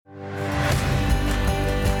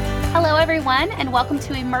everyone, and welcome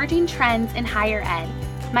to Emerging Trends in Higher Ed.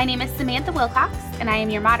 My name is Samantha Wilcox, and I am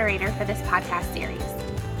your moderator for this podcast series.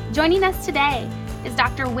 Joining us today is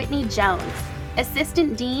Dr. Whitney Jones,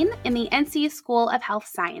 Assistant Dean in the NCU School of Health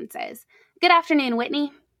Sciences. Good afternoon,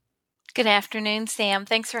 Whitney. Good afternoon, Sam.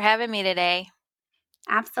 Thanks for having me today.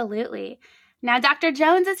 Absolutely. Now, Dr.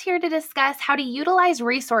 Jones is here to discuss how to utilize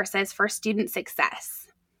resources for student success.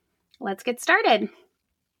 Let's get started.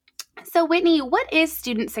 So, Whitney, what is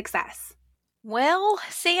student success? Well,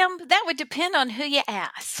 Sam, that would depend on who you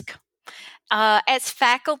ask. As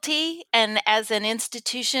faculty and as an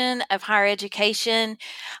institution of higher education,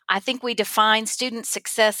 I think we define student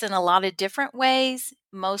success in a lot of different ways,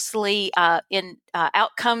 mostly in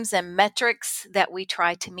outcomes and metrics that we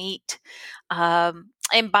try to meet.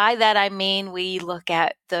 And by that, I mean we look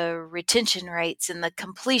at the retention rates and the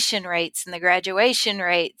completion rates and the graduation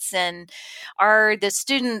rates, and are the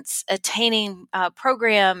students attaining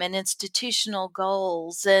program and institutional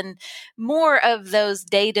goals, and more of those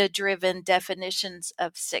data-driven definitions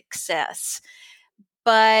of success.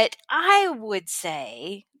 But I would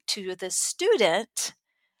say to the student,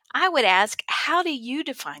 I would ask, how do you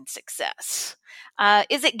define success?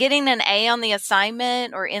 Is it getting an A on the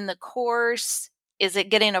assignment or in the course? Is it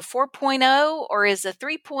getting a 4.0 or is a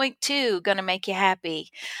 3.2 going to make you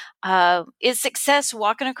happy? Is success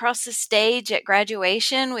walking across the stage at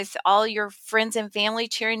graduation with all your friends and family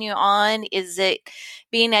cheering you on? Is it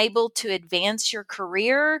being able to advance your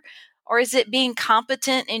career? Or is it being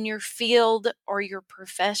competent in your field or your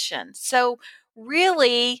profession? So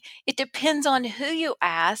really, it depends on who you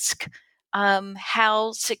ask,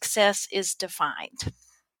 how success is defined.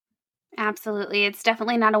 Absolutely. It's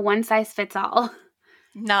definitely not a one-size-fits-all.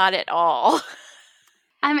 Not at all.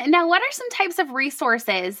 Now, what are some types of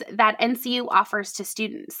resources that NCU offers to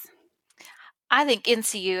students? I think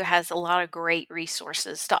NCU has a lot of great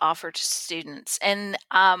resources to offer to students. And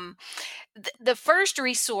the first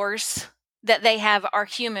resource that they have are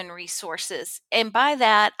human resources. And by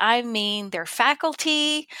that, I mean their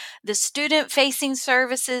faculty, the student-facing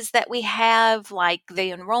services that we have, like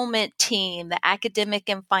the enrollment team, the academic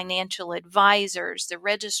and financial advisors, the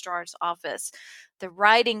registrar's office, the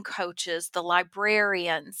writing coaches, the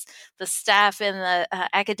librarians, the staff in the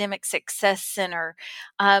Academic Success Center.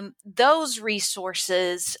 Those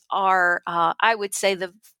resources are, I would say,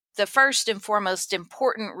 the first and foremost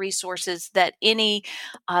important resources that any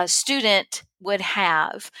student would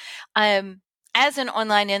have. As an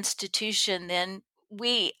online institution, then,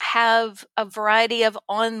 we have a variety of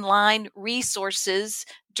online resources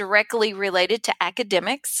directly related to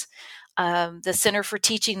academics. The Center for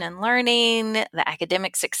Teaching and Learning, the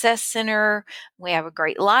Academic Success Center. We have a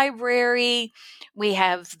great library. We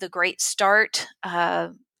have the Great Start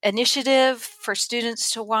initiative for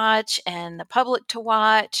students to watch and the public to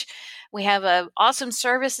watch. We have an awesome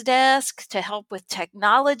service desk to help with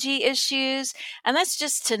technology issues, and that's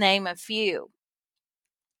just to name a few.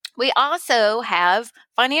 We also have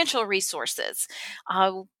financial resources.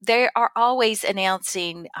 They are always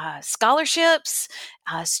announcing scholarships.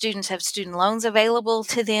 Students have student loans available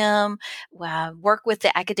to them. Work with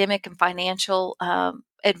the academic and financial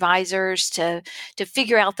advisors to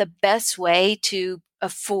figure out the best way to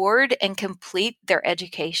afford and complete their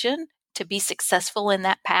education to be successful in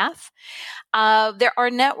that path. There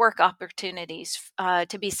are network opportunities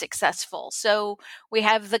to be successful. So we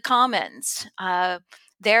have the Commons.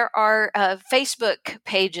 There are Facebook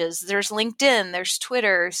pages, there's LinkedIn, there's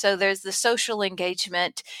Twitter. So there's the social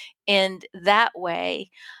engagement in that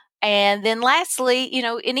way. And then lastly,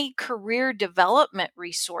 any career development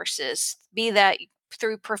resources, be that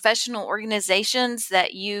through professional organizations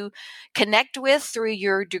that you connect with through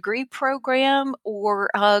your degree program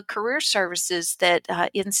or career services that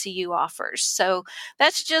NCU offers. So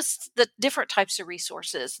that's just the different types of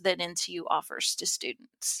resources that NCU offers to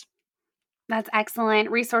students. That's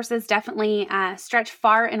excellent. Resources definitely stretch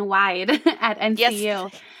far and wide at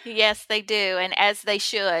NCU. Yes, they do, and as they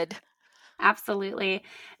should. Absolutely.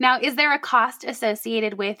 Now, is there a cost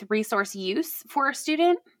associated with resource use for a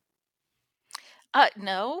student?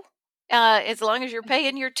 No. As long as you're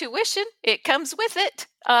paying your tuition, it comes with it.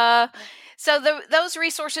 So those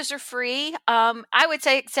resources are free. I would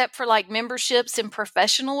say, except for like memberships in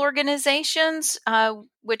professional organizations,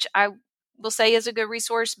 which I will say is a good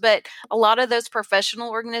resource, but a lot of those professional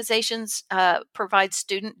organizations provide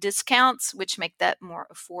student discounts, which make that more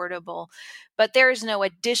affordable. But there is no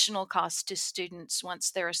additional cost to students once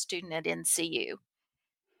they're a student at NCU.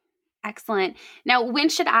 Excellent. Now, when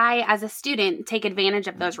should I, as a student, take advantage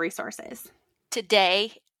of those resources?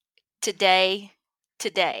 Today.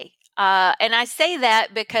 And I say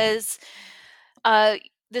that because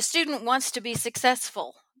the student wants to be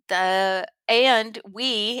successful. And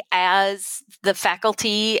we, as the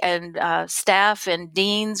faculty and staff and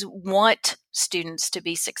deans, want students to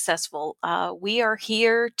be successful. We are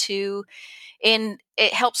here to, and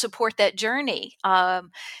it helps support that journey.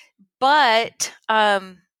 But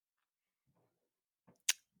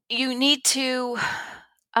you need to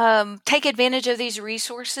take advantage of these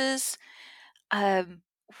resources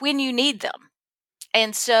when you need them.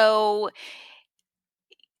 And so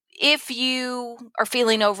if you are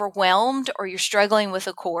feeling overwhelmed or you're struggling with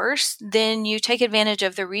a course, then you take advantage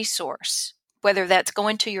of the resource, whether that's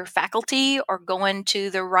going to your faculty or going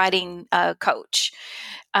to the writing coach.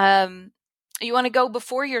 You want to go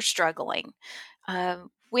before you're struggling.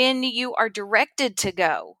 When you are directed to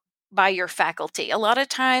go by your faculty. A lot of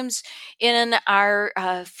times in our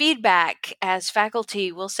feedback as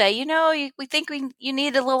faculty, we'll say, we think you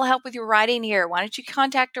need a little help with your writing here. Why don't you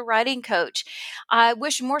contact a writing coach? I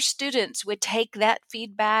wish more students would take that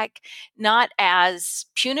feedback not as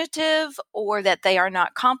punitive or that they are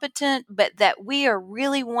not competent, but that we are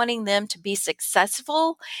really wanting them to be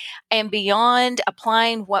successful, and beyond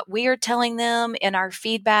applying what we are telling them in our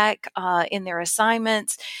feedback, in their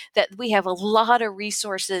assignments, that we have a lot of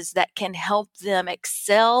resources that can help them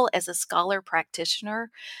excel as a scholar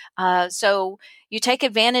practitioner. So you take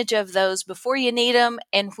advantage of those before you need them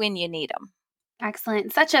and when you need them.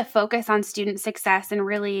 Excellent. Such a focus on student success and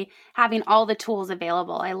really having all the tools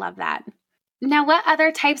available. I love that. Now, what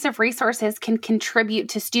other types of resources can contribute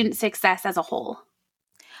to student success as a whole?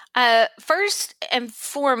 First and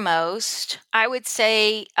foremost, I would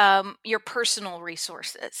say your personal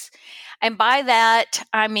resources. And by that,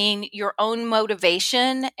 I mean your own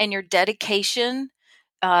motivation and your dedication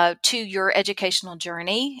to your educational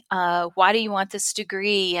journey. Why do you want this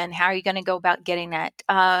degree, and how are you going to go about getting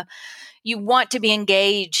that? You want to be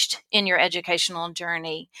engaged in your educational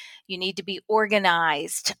journey. You need to be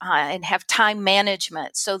organized and have time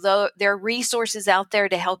management. So there are resources out there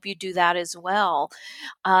to help you do that as well.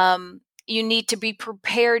 You need to be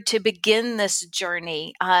prepared to begin this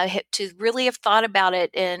journey, to really have thought about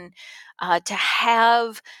it, and to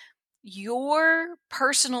have your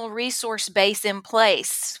personal resource base in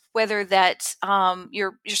place, whether that's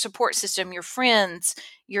your support system, your friends,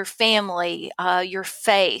 your family, your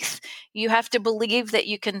faith. You have to believe that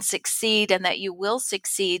you can succeed and that you will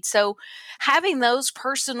succeed. So having those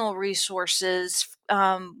personal resources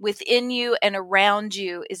within you and around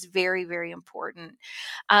you is very, very important.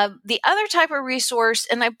 The other type of resource,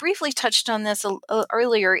 and I briefly touched on this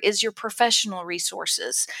earlier, is your professional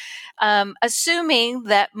resources. Assuming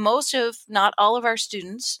that most of, not all of our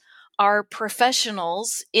students are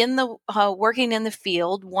professionals in the working in the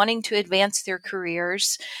field, wanting to advance their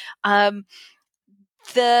careers,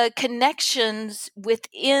 the connections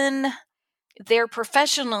within their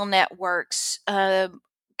professional networks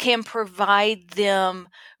can provide them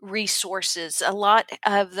resources. A lot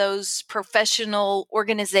of those professional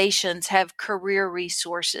organizations have career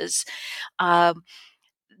resources.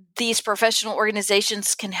 These professional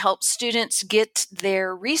organizations can help students get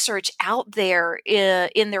their research out there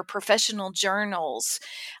in their professional journals.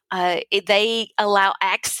 They allow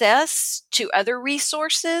access to other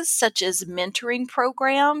resources such as mentoring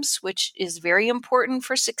programs, which is very important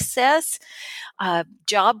for success,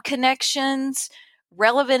 job connections,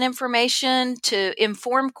 relevant information to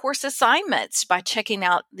inform course assignments by checking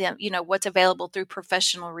out what's available through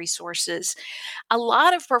professional resources. A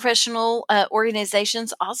lot of professional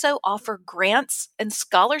organizations also offer grants and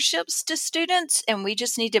scholarships to students, and we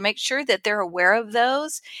just need to make sure that they're aware of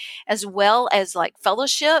those, as well as like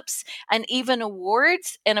fellowships and even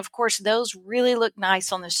awards. And of course, those really look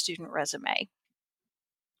nice on the student resume.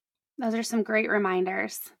 Those are some great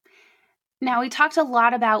reminders. Now, we talked a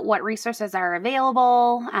lot about what resources are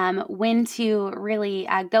available, when to really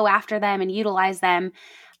go after them and utilize them.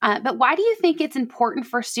 But why do you think it's important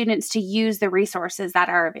for students to use the resources that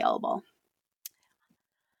are available?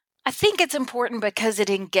 I think it's important because it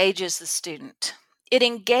engages the student. It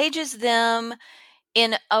engages them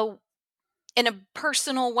in a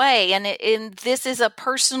personal way, and this is a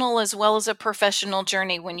personal as well as a professional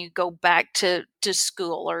journey when you go back to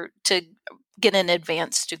school or to get an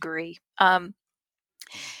advanced degree.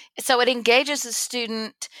 So it engages the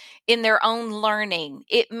student in their own learning.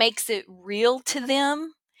 It makes it real to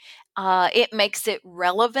them. It makes it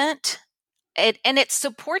relevant. And it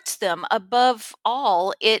supports them above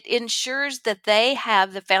all. It ensures that they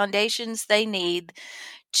have the foundations they need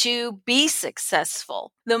to be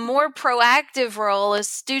successful. The more proactive role a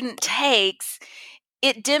student takes,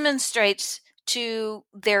 it demonstrates to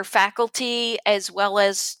their faculty as well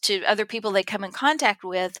as to other people they come in contact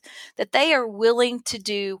with, that they are willing to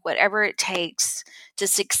do whatever it takes to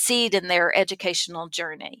succeed in their educational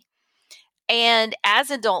journey. And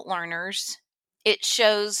as adult learners, it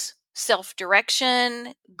shows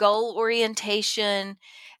self-direction, goal orientation,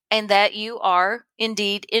 and that you are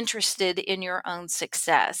indeed interested in your own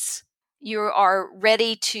success. You are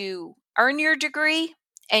ready to earn your degree,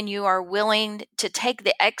 and you are willing to take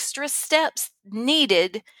the extra steps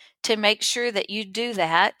needed to make sure that you do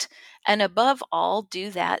that, and above all, do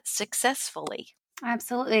that successfully.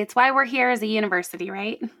 Absolutely. It's why we're here as a university,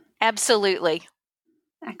 right? Absolutely.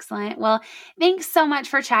 Excellent. Well, thanks so much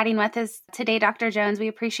for chatting with us today, Dr. Jones. We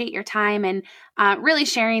appreciate your time and really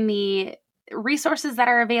sharing the resources that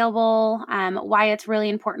are available, why it's really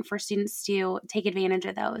important for students to take advantage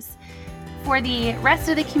of those. For the rest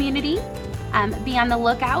of the community, be on the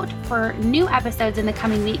lookout for new episodes in the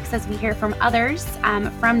coming weeks as we hear from others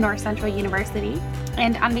from North Central University.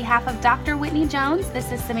 And on behalf of Dr. Whitney Jones,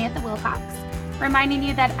 this is Samantha Wilcox, reminding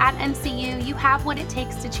you that at NCU, you have what it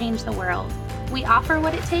takes to change the world. We offer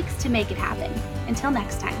what it takes to make it happen. Until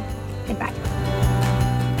next time, goodbye.